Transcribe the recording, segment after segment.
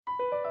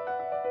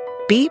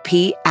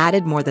BP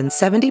added more than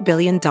 $70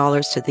 billion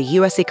to the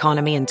U.S.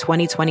 economy in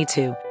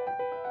 2022.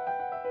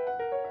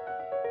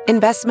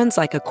 Investments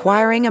like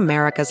acquiring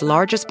America's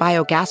largest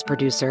biogas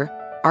producer,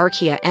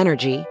 Archaea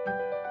Energy,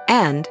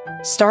 and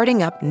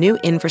starting up new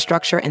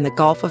infrastructure in the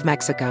Gulf of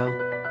Mexico.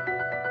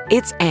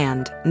 It's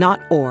and,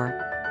 not or.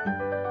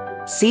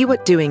 See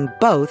what doing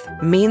both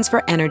means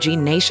for energy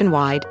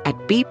nationwide at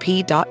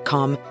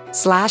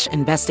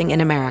bp.com/investing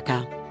in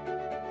America.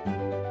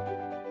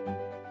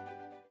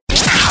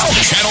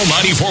 Channel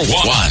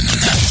 94.1.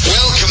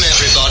 Welcome,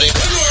 everybody.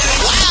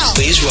 Wow.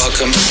 Please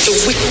welcome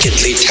the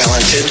wickedly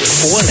talented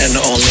one and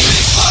only.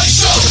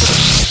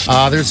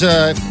 There's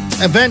a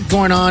event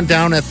going on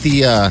down at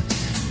the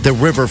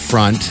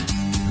riverfront.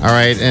 All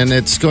right, and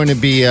it's going to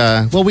be,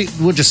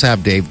 we'll just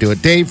have Dave do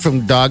it. Dave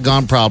from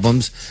Doggone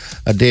Problems.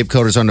 Dave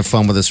Coder's on the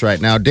phone with us right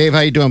now. Dave,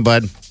 how you doing,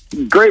 bud?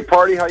 Great,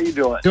 Party. How you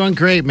doing? Doing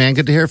great, man.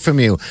 Good to hear from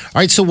you. All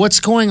right, so what's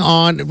going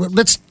on?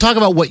 Let's talk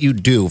about what you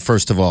do,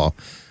 first of all.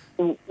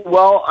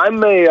 Well,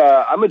 I'm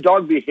a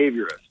dog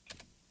behaviorist.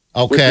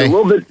 Okay.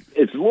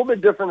 It's a little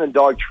bit different than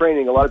dog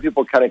training. A lot of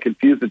people kind of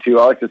confuse the two.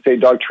 I like to say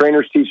dog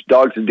trainers teach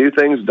dogs to do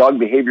things. Dog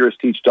behaviorists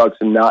teach dogs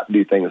to not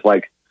do things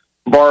like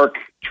bark,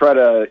 try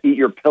to eat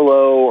your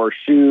pillow or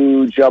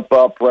shoe, jump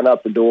up, run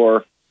out the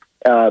door.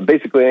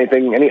 Basically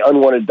anything, any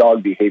unwanted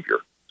dog behavior.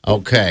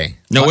 Okay.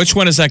 Now, which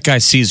one is that guy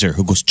Caesar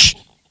who goes?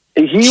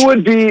 He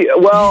would be,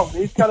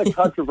 he's kind of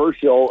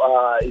controversial.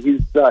 He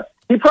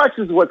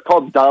practices what's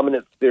called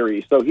dominance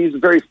theory. So he's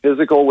very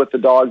physical with the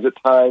dogs at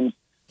times.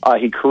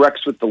 He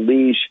corrects with the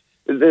leash.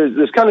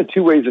 There's kind of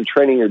two ways of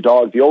training your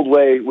dog. The old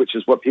way, which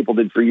is what people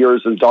did for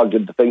years, is dog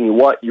did the thing you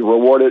want, you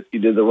reward it. You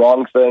did the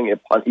wrong thing, you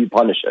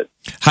punish it.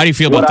 How do you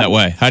feel about that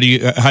way? How do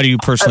you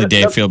personally,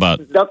 Dave, feel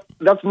about?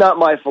 That's not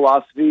my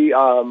philosophy.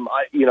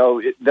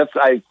 This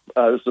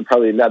is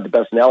probably not the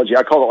best analogy.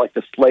 I call it like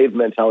the slave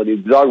mentality.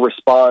 The dog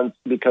responds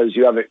because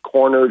you have it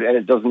cornered and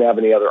it doesn't have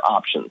any other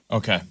options.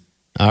 Okay.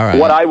 All right.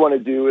 What I want to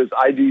do is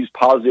I use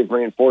positive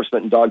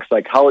reinforcement in dog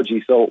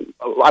psychology. So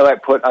I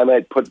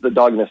might put the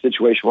dog in a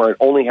situation where it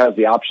only has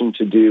the option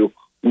to do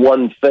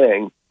one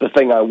thing, the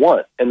thing I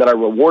want, and then I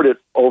reward it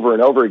over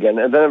and over again.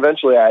 And then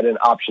eventually I add in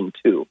option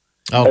two.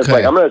 Okay. It's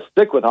like I'm going to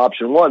stick with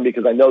option one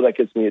because I know that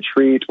gets me a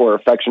treat or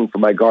affection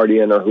from my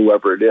guardian or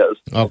whoever it is.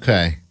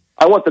 Okay.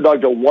 I want the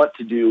dog to want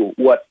to do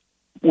what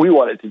we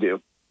want it to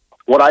do.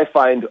 What I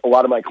find a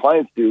lot of my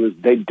clients do is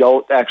they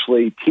don't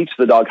actually teach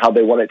the dog how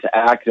they want it to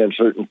act in a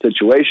certain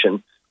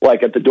situation,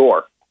 like at the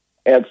door.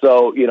 And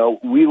so,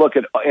 we look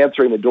at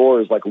answering the door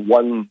as like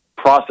one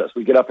process.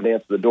 We get up and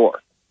answer the door.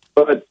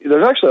 But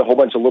there's actually a whole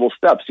bunch of little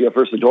steps.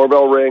 First the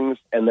doorbell rings,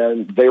 and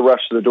then they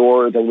rush to the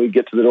door. Then we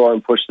get to the door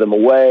and push them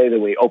away.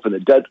 Then we click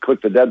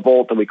the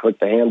deadbolt, then we click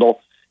the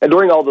handle. And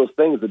during all those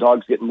things, the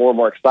dog's getting more and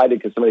more excited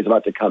because somebody's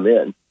about to come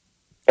in.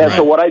 And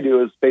so what I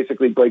do is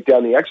basically break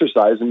down the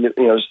exercise and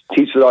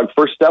teach the dog.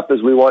 First step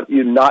is we want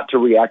you not to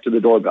react to the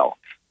doorbell.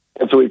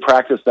 And so we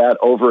practice that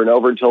over and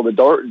over until the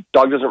dog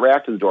doesn't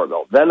react to the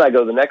doorbell. Then I go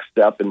to the next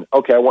step and,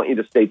 okay, I want you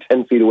to stay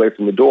 10 feet away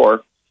from the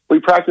door. We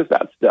practice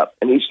that step.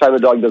 And each time the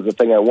dog does the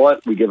thing I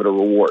want, we give it a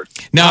reward.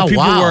 Now,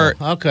 people were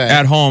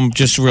at home,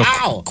 just real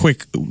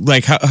quick,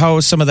 like how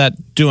is some of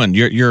that doing?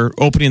 You're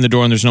opening the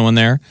door and there's no one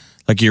there?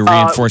 Like you're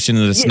reinforcing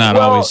that it's not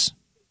always...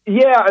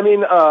 Yeah,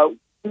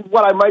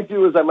 what I might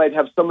do is I might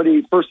have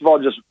somebody, first of all,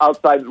 just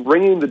outside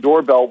ringing the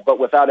doorbell, but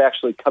without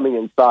actually coming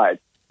inside.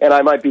 And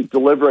I might be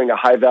delivering a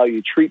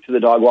high-value treat to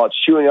the dog while it's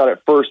chewing on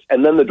it first,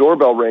 and then the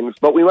doorbell rings.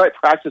 But we might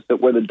practice it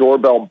where the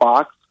doorbell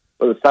box,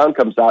 where the sound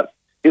comes out,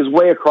 is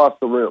way across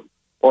the room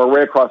or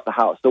way across the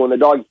house. So when the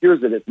dog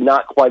hears it, it's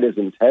not quite as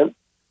intense.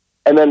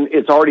 And then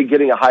it's already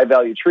getting a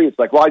high-value treat. It's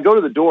like, well, I go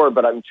to the door,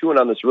 but I'm chewing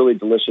on this really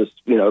delicious,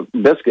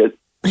 biscuit.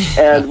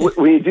 And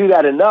when you do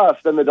that enough,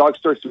 then the dog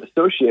starts to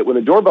associate. When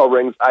the doorbell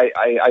rings,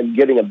 I'm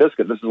getting a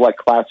biscuit. This is like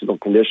classical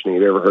conditioning.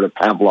 Have you ever heard of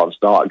Pavlov's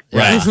dog?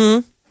 Right.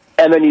 Mm-hmm.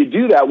 And then you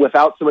do that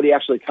without somebody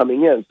actually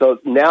coming in. So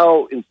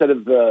now, instead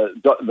of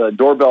the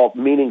doorbell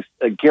meaning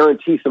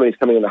guarantee somebody's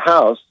coming in the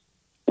house,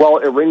 well,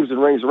 it rings and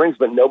rings and rings,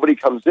 but nobody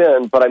comes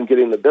in, but I'm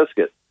getting the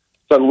biscuit.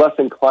 So I'm less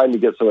inclined to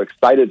get so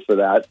excited for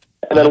that.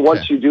 And then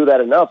once you do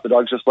that enough, the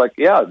dog's just like,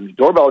 yeah, the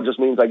doorbell just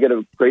means I get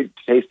a great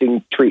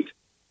tasting treat.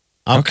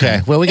 Okay.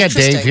 Well, we got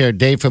Dave here.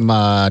 Dave from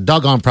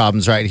Doggone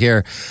Problems right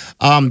here.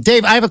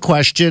 Dave, I have a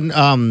question.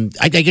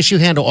 I guess you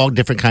handle all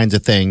different kinds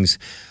of things.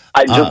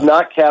 Just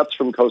not cats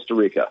from Costa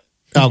Rica.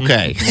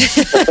 Okay.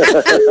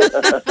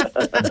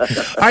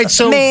 All right.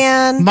 So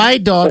my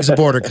dog's a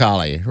border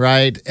collie,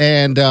 right?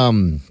 And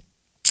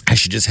I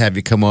should just have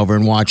you come over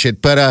and watch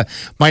it. But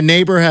my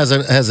neighbor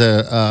has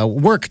a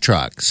work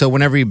truck. So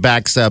whenever he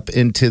backs up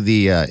into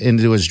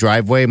his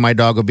driveway, my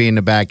dog will be in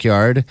the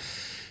backyard.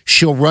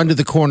 She'll run to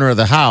the corner of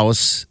the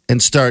house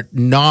and start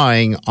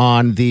gnawing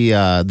on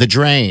the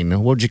drain.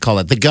 What would you call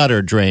it? The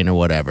gutter drain or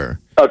whatever.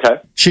 Okay.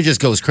 She just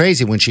goes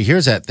crazy when she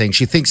hears that thing.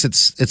 She thinks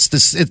it's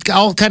this. It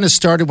all kind of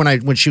started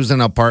when she was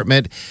in an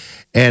apartment,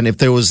 and if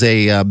there was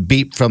a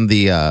beep from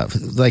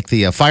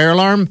the fire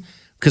alarm,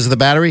 because of the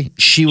battery,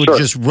 she would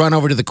just run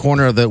over to the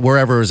corner of the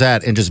wherever it was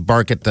at and just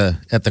bark at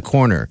the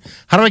corner.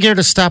 How do I get her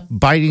to stop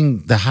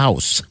biting the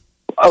house?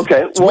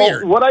 Okay, it's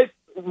weird. What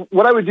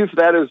I would do for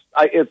that is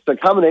it's a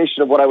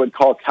combination of what I would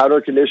call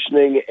counter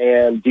conditioning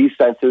and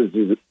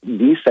desensitization,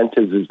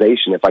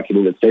 if I can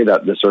even say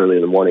that this early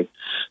in the morning.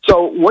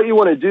 So what you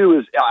want to do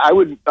is I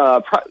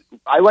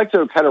like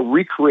to kind of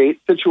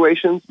recreate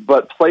situations,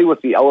 but play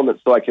with the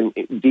elements so I can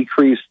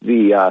decrease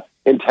the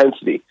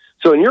intensity.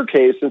 So in your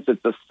case, since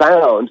it's a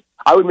sound,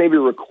 I would maybe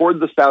record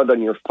the sound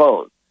on your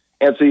phone.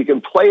 And so you can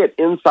play it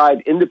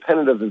inside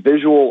independent of the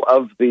visual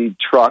of the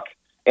truck,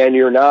 and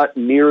you're not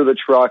near the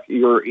truck,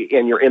 you're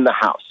in the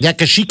house. Yeah,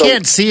 because she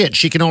can't see it.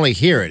 She can only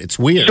hear it. It's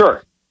weird.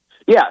 Sure.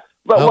 Yeah.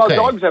 But well,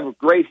 dogs have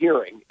great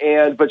hearing,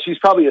 but she's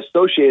probably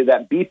associated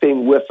that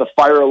beeping with the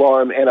fire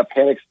alarm and a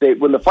panic state.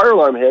 When the fire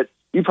alarm hit,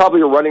 you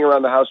probably are running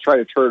around the house trying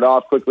to turn it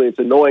off quickly. It's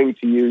annoying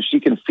to you. She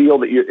can feel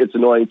that it's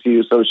annoying to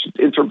you, so she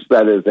interprets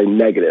that as a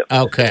negative.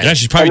 Okay. Yeah,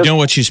 she's probably doing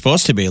what she's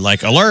supposed to be,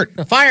 like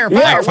alert, fire.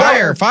 Put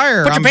your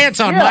pants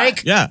on,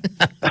 Mike. Yeah.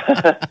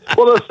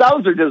 Well, those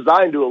sounds are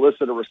designed to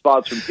elicit a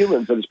response from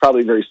humans, and it's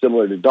probably very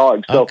similar to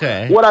dogs. So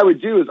what I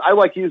would do is I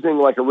like using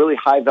like a really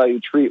high-value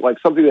treat, like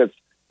something that's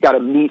got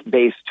a meat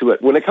base to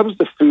it. When it comes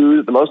to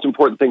food, the most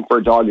important thing for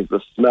a dog is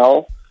the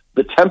smell.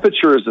 The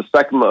temperature is the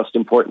second most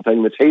important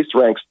thing. The taste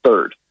ranks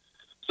third.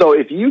 So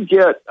if you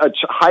get a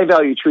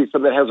high-value treat,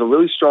 something that has a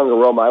really strong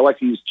aroma, I like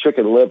to use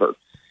chicken liver.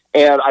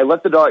 And I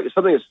let the dog,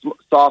 something that's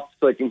soft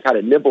so I can kind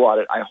of nibble on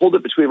it, I hold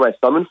it between my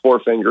thumb and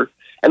forefinger,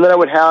 and then I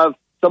would have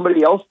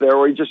somebody else there,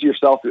 or just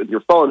yourself with your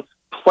phone,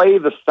 play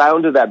the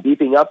sound of that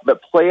beeping up,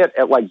 but play it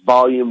at like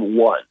volume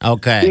 1.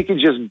 Okay. So you can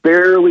just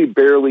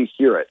barely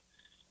hear it.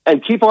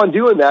 And keep on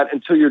doing that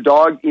until your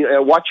dog,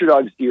 watch your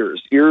dog's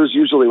ears. Ears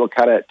usually will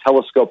kind of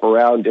telescope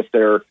around if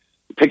they're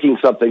picking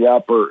something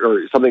up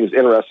or something is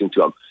interesting to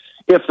them.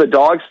 If the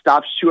dog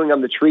stops chewing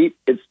on the treat,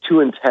 it's too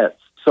intense.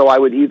 So I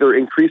would either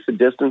increase the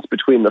distance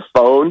between the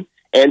phone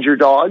and your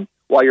dog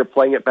while you're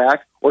playing it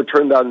back, or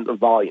turn down the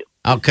volume.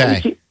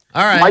 Okay.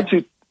 All right.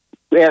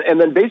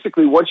 And then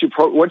basically, once you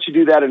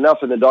do that enough,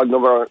 and the dog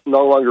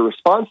no longer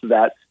responds to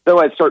that, then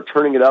I'd start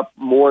turning it up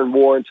more and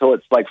more until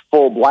it's like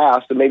full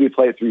blast, and maybe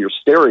play it through your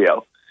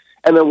stereo.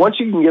 And then once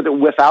you can get it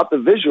without the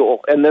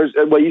visual, and there's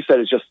what you said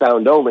is just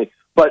sound only,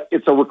 but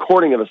it's a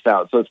recording of a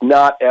sound, so it's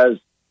not as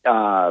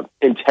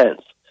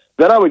intense.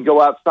 Then I would go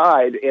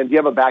outside, and do you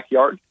have a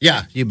backyard?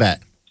 Yeah, you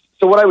bet.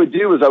 So what I would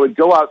do is I would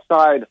go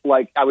outside,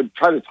 like I would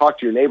try to talk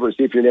to your neighbor,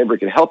 see if your neighbor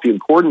can help you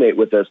and coordinate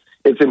with this.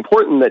 It's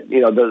important that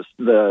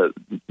the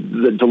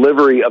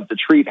delivery of the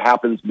treat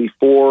happens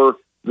before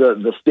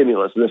the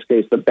stimulus, in this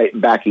case, the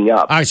backing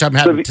up. All right, so I'm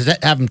having to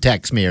have them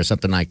text me or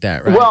something like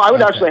that, right? Well, I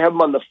would actually have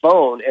them on the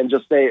phone and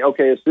just say,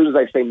 okay, as soon as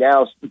I say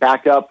now,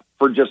 back up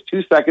for just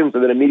 2 seconds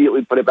and then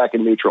immediately put it back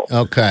in neutral.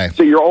 Okay.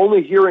 So you're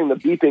only hearing the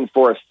beeping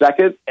for a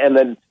second, and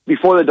then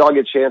before the dog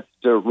gets a chance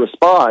to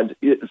respond,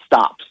 it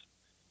stops.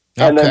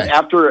 And then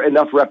after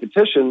enough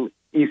repetition,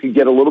 you can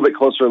get a little bit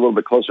closer.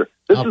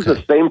 This is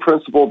the same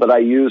principle that I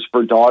use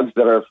for dogs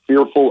that are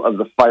fearful of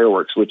the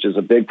fireworks, which is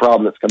a big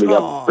problem that's coming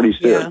up pretty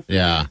soon.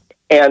 Yeah.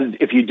 And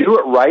if you do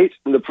it right,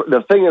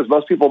 the thing is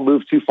most people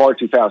move too far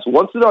too fast.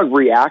 Once the dog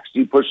reacts,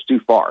 you push too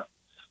far.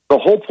 The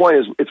whole point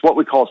is it's what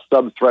we call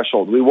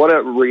sub-threshold. We want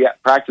to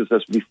practice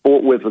this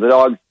with the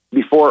dog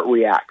before it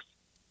reacts.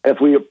 And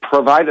if we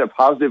provide a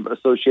positive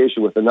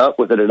association with enough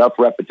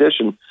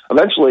repetition,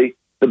 eventually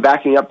the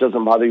backing up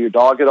doesn't bother your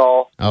dog at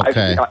all.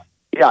 Okay.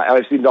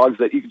 I've seen dogs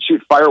that you can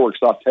shoot fireworks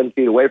off 10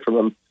 feet away from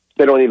them.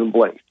 They don't even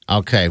blink.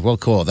 Okay, well,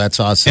 cool. That's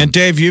awesome. And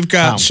Dave,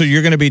 so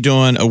you're going to be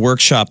doing a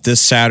workshop this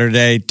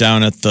Saturday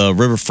down at the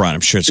riverfront.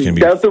 I'm sure it's going to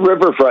be down at the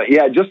riverfront.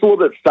 Yeah, just a little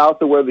bit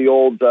south of where the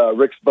old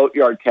Rick's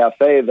Boatyard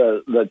Cafe.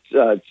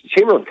 The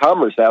Chamber of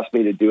Commerce asked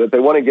me to do it. They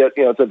want to get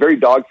it's a very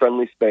dog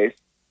friendly space.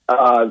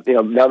 Now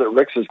that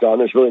Rick's is gone,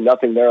 there's really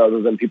nothing there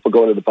other than people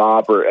going to the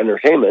Bob or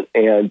entertainment.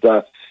 And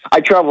I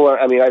travel.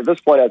 I mean, at this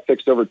point, I've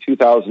fixed over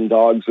 2,000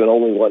 dogs in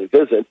only one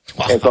visit,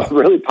 and so I'm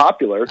really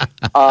popular.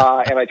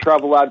 And I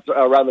travel out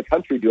around the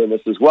country doing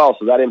this as well,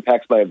 so that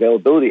impacts my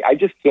availability. I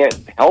just can't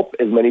help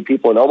as many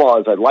people in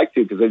Omaha as I'd like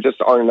to because there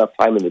just aren't enough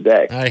time in the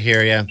day. I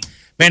hear you.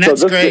 Man,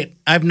 that's great.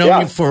 I've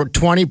known you for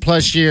 20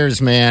 plus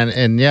years, man.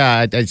 And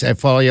I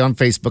follow you on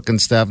Facebook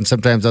and stuff. And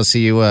sometimes I'll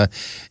see you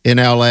in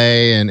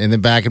LA and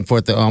then back and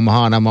forth to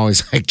Omaha. And I'm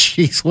always like,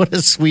 geez, what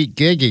a sweet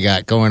gig you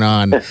got going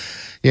on.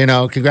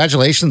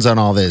 Congratulations on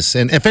all this.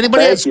 And if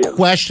anybody has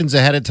questions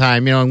ahead of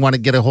time, and want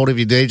to get a hold of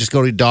you today, just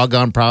go to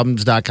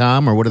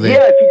doggoneproblems.com or what are they?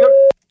 Yeah,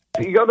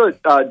 if you go to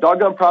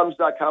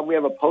doggoneproblems.com, we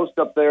have a post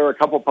up there, a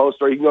couple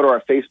posts, or you can go to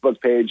our Facebook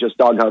page, just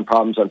Doggone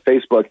Problems on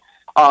Facebook.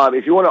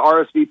 If you want to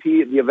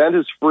RSVP, the event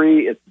is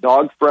free. It's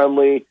dog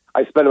friendly.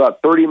 I spend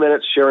about 30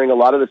 minutes sharing a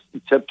lot of the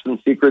tips and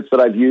secrets that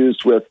I've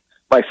used with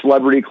my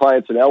celebrity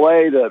clients in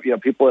LA,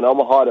 people in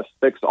Omaha to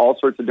fix all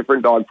sorts of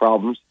different dog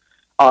problems.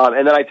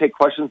 And then I take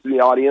questions from the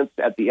audience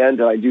at the end,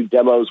 and I do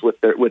demos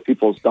with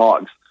people's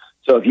dogs.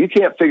 So if you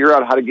can't figure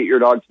out how to get your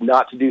dog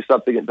not to do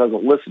something, it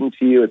doesn't listen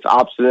to you, it's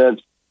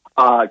obstinate,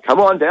 come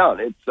on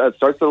down. It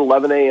starts at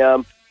 11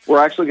 a.m. we're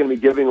actually going to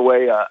be giving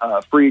away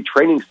a free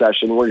training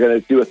session. We're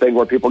going to do a thing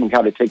where people can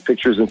kind of take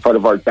pictures in front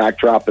of our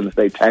backdrop, and if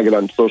they tag it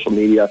on social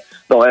media,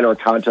 they'll enter a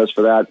contest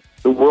for that.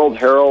 The World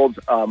Herald,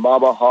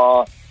 Mama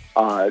Ha,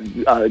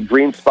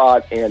 Green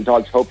Spot, and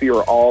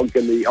Dogtopia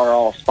are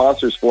all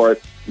sponsors for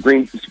it.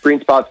 Green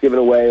Spot's giving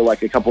away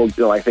like a couple,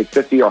 I think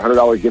 $50 or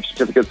 $100 gift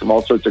certificates from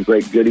all sorts of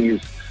great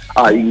goodies.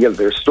 You can get at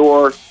their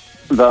store.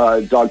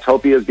 The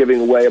Dogtopia is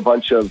giving away a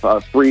bunch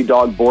of free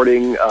dog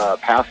boarding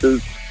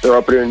passes. They're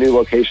opening a new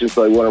location,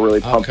 so they want to really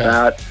pump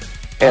that.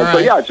 And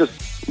so,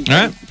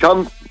 just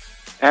come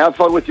have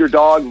fun with your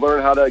dog,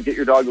 learn how to get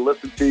your dog to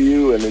listen to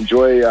you, and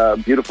enjoy a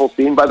beautiful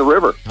scene by the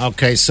river.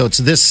 Okay, so it's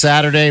this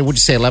Saturday. Would you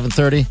say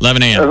 11:30?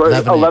 11 a.m.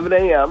 11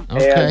 a.m.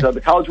 Okay. And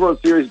the College World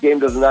Series game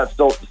does not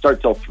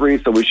start till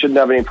 3, so we shouldn't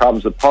have any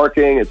problems with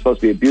parking. It's supposed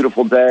to be a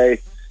beautiful day.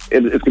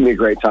 It's going to be a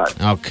great time.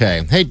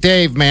 Okay. Hey,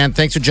 Dave, man,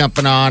 thanks for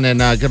jumping on, and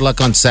good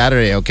luck on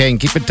Saturday, okay? And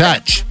keep in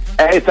touch.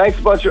 Hey, thanks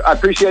a bunch. I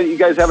appreciate it. You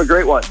guys have a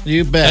great one.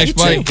 You bet. Thanks,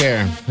 buddy. Take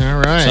care. All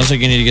right. Sounds like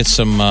you need to get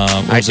some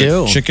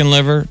chicken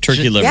liver,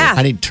 turkey liver. Yeah.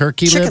 I need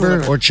turkey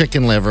liver or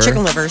chicken liver.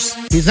 Chicken livers.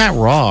 He's not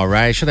raw,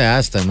 right? I should have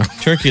asked him.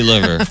 Turkey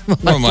liver.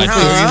 What am I?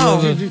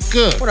 Turkey liver.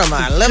 Good. What am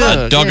I?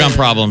 Liver? Doggone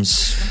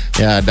problems.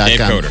 Yeah, Dave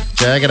 .com. Coder.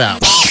 Check it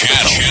out.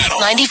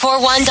 Channel.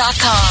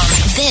 941.com.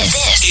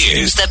 This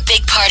is the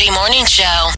Big Party Morning Show.